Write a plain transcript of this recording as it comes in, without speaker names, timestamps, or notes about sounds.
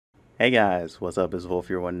Hey guys, what's up? It's Wolf,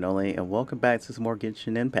 your one and only, and welcome back to some more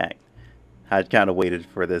Genshin Impact. I kind of waited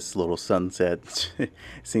for this little sunset.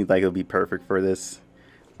 Seems like it'll be perfect for this.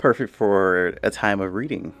 Perfect for a time of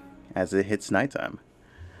reading as it hits nighttime.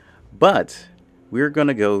 But we're going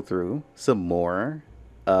to go through some more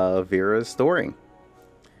of Vera's story.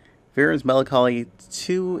 Vera's Melancholy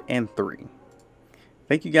 2 and 3.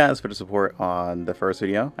 Thank you guys for the support on the first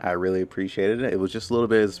video. I really appreciated it. It was just a little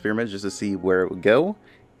bit of an experiment just to see where it would go,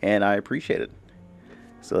 and I appreciate it.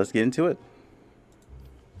 So let's get into it.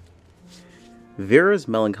 Vera's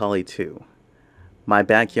Melancholy 2. My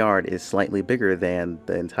backyard is slightly bigger than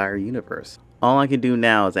the entire universe. All I can do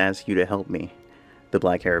now is ask you to help me. The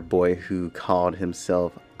black-haired boy who called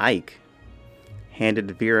himself Ike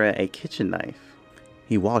handed Vera a kitchen knife.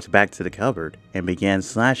 He walked back to the cupboard and began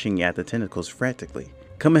slashing at the tentacles frantically.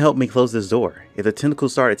 Come and help me close this door. If the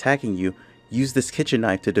tentacles start attacking you, use this kitchen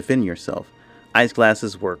knife to defend yourself. Ike's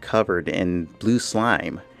glasses were covered in blue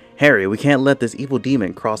slime. Harry, we can't let this evil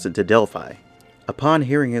demon cross into Delphi. Upon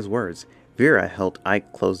hearing his words, Vera helped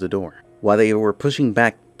Ike close the door. While they were pushing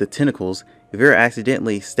back the tentacles, Vera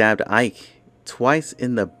accidentally stabbed Ike twice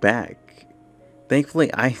in the back. Thankfully,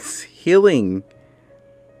 Ike's healing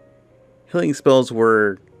spells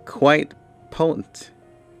were quite potent.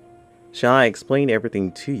 Shall I explain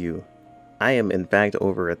everything to you? I am in fact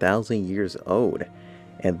over 1,000 years old,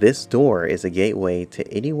 and this door is a gateway to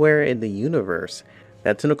anywhere in the universe.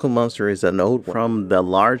 That tentacle monster is an old one from the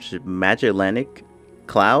large Magellanic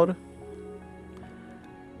cloud.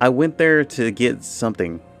 I went there to get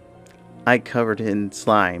something. I covered in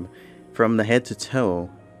slime from the head to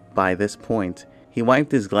toe. By this point, he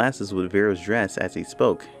wiped his glasses with Vera's dress as he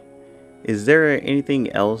spoke. Is there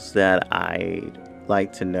anything else that I'd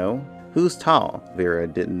like to know? Who's tall? Vera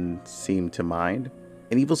didn't seem to mind.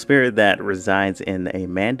 An evil spirit that resides in a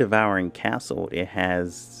man-devouring castle. It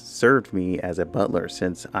has served me as a butler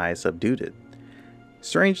since I subdued it.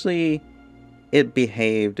 Strangely, it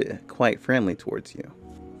behaved quite friendly towards you.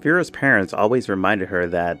 Vera's parents always reminded her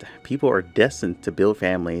that people are destined to build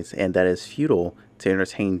families and that it's futile to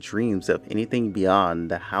entertain dreams of anything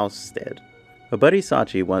beyond the housestead. A buddy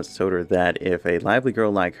Sachi once told her that if a lively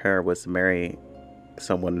girl like her was to marry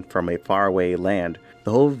someone from a faraway land,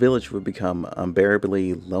 the whole village would become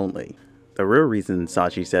unbearably lonely. The real reason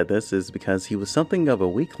Sachi said this is because he was something of a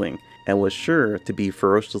weakling and was sure to be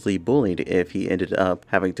ferociously bullied if he ended up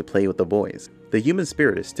having to play with the boys. The human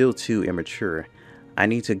spirit is still too immature. I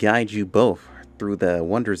need to guide you both through the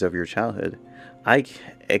wonders of your childhood. Ike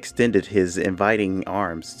extended his inviting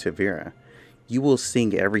arms to Vera. You will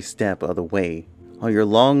sing every step of the way on your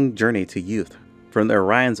long journey to youth. From the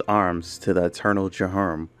Orion's arms to the eternal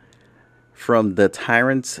Jahum, from the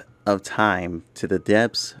tyrants of time to the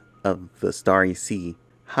depths of the starry sea.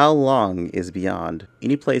 How long is beyond?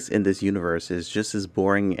 Any place in this universe is just as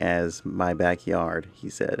boring as my backyard, he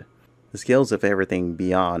said. The scales of everything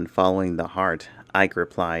beyond following the heart, Ike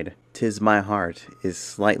replied. 'Tis my heart is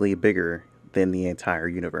slightly bigger than the entire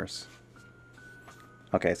universe.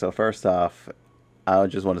 Okay, so first off, I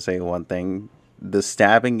just want to say one thing. The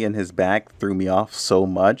stabbing in his back threw me off so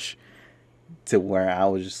much to where I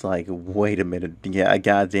was just like, wait a minute. Yeah,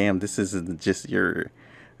 goddamn, this isn't just your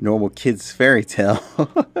normal kid's fairy tale.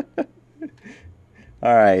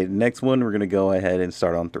 Alright, next one, we're going to go ahead and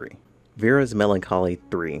start on 3. Vera's Melancholy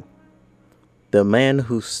 3. The man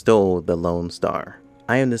who stole the Lone Star.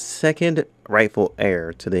 I am the second rightful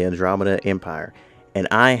heir to the Andromeda Empire, and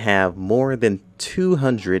I have more than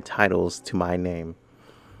 200 titles to my name.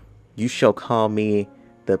 You shall call me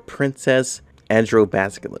the Princess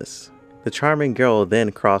Androbasculus. The charming girl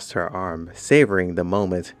then crossed her arm, savoring the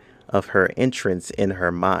moment of her entrance in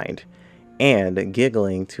her mind, and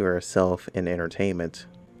giggling to herself in entertainment.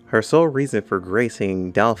 Her sole reason for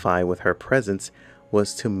gracing Delphi with her presence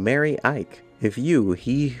was to marry Ike. If you,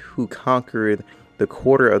 he who conquered the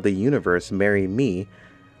quarter of the universe, marry me,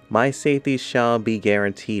 my safety shall be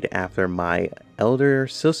guaranteed after my elder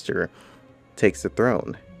sister takes the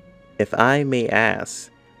throne. If I may ask,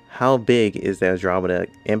 how big is the Andromeda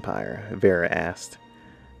Empire? Vera asked.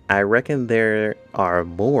 I reckon there are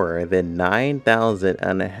more than 9,000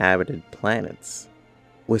 uninhabited planets.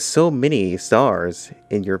 With so many stars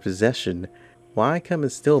in your possession, why come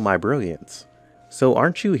and steal my brilliance? So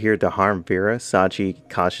aren't you here to harm Vera? Sachi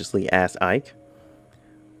cautiously asked Ike.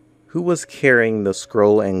 Who was carrying the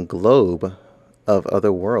scroll and globe of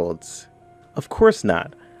other worlds? Of course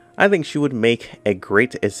not. I think she would make a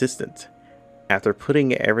great assistant. After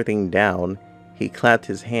putting everything down, he clapped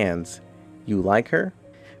his hands. You like her?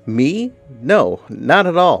 Me? No, not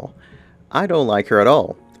at all. I don't like her at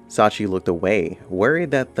all. Sachi looked away,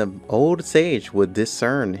 worried that the old sage would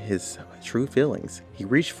discern his true feelings. He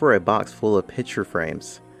reached for a box full of picture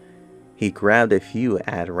frames. He grabbed a few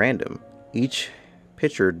at random, each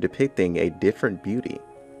picture depicting a different beauty.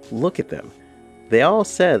 Look at them. They all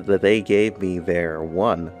said that they gave me their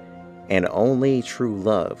one and only true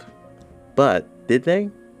love. But did they?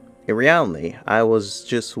 In reality, I was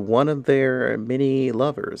just one of their many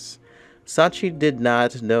lovers. Sachi did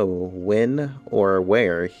not know when or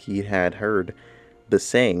where he had heard the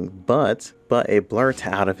saying, but it blurted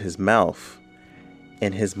out of his mouth.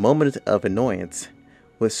 In his moment of annoyance,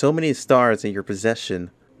 with so many stars in your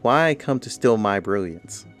possession, why come to steal my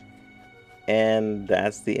brilliance? And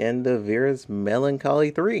that's the end of Vera's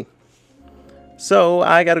Melancholy 3. So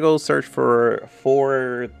I gotta go search for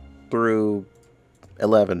 4 through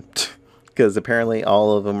 11. Because apparently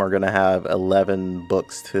all of them are going to have 11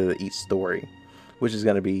 books to each story, which is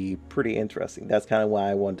going to be pretty interesting. That's kind of why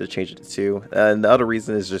I wanted to change it to 2. And the other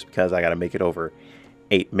reason is just because I got to make it over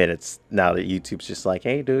 8 minutes. Now that YouTube's just like,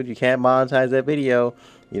 hey, dude, you can't monetize that video.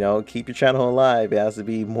 You know, keep your channel alive. It has to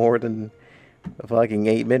be more than fucking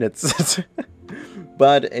 8 minutes.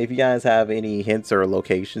 But if you guys have any hints or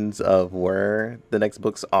locations of where the next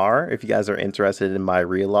books are, if you guys are interested in my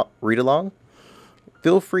read-along,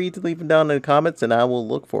 feel free to leave them down in the comments and I will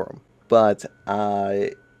look for them. But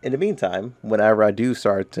in the meantime, whenever I do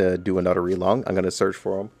start to do another read-along, I'm going to search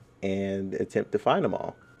for them and attempt to find them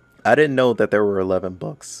all. I didn't know that there were 11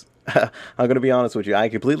 books. I'm going to be honest with you. I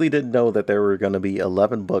completely didn't know that there were going to be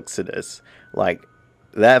 11 books to this. Like,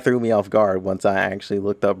 that threw me off guard once I actually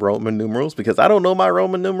looked up Roman numerals, because I don't know my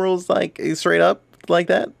Roman numerals like straight up like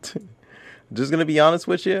that. Just gonna be honest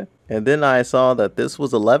with you. And then I saw that this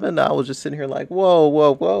was 11. I was just sitting here like, whoa,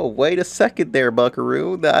 whoa, whoa, wait a second there,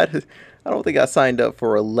 buckaroo. I don't think I signed up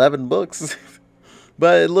for 11 books.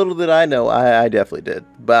 But little did I know, I definitely did.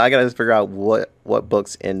 But I gotta figure out what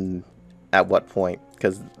books in at what point,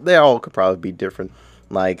 because they all could probably be different.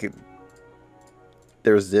 Like,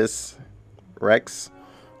 there's this Rex,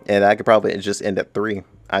 and I could probably just end at 3.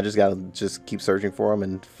 I just gotta just keep searching for them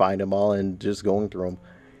and find them all and just going through them.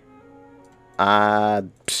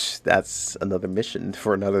 That's another mission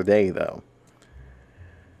for another day, though.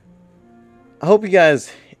 I hope you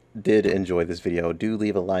guys did enjoy this video. Do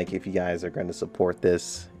leave a like if you guys are going to support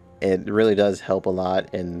this. It really does help a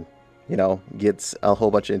lot, and you know, gets a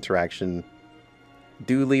whole bunch of interaction.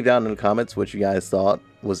 Do leave down in the comments what you guys thought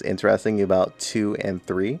was interesting about 2 and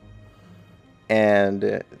 3,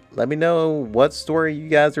 and let me know what story you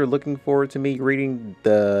guys are looking forward to me reading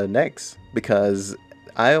the next, because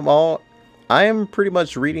I am pretty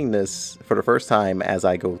much reading this for the first time as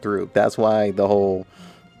I go through. That's why the whole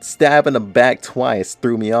stab in the back twice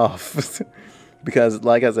threw me off. Because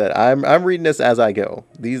like I said, I'm reading this as I go.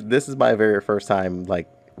 This is my very first time like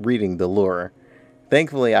reading the lore.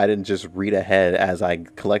 Thankfully, I didn't just read ahead as I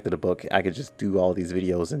collected a book. I could just do all these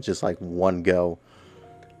videos in just like one go.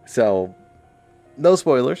 So no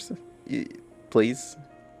spoilers, please,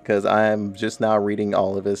 because I'm just now reading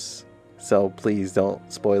all of this. So please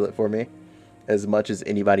don't spoil it for me as much as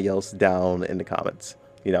anybody else down in the comments.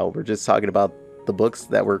 You know, we're just talking about the books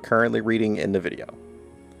that we're currently reading in the video.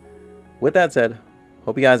 With that said,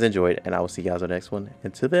 hope you guys enjoyed, and I will see you guys on the next one.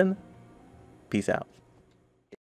 Until then, peace out.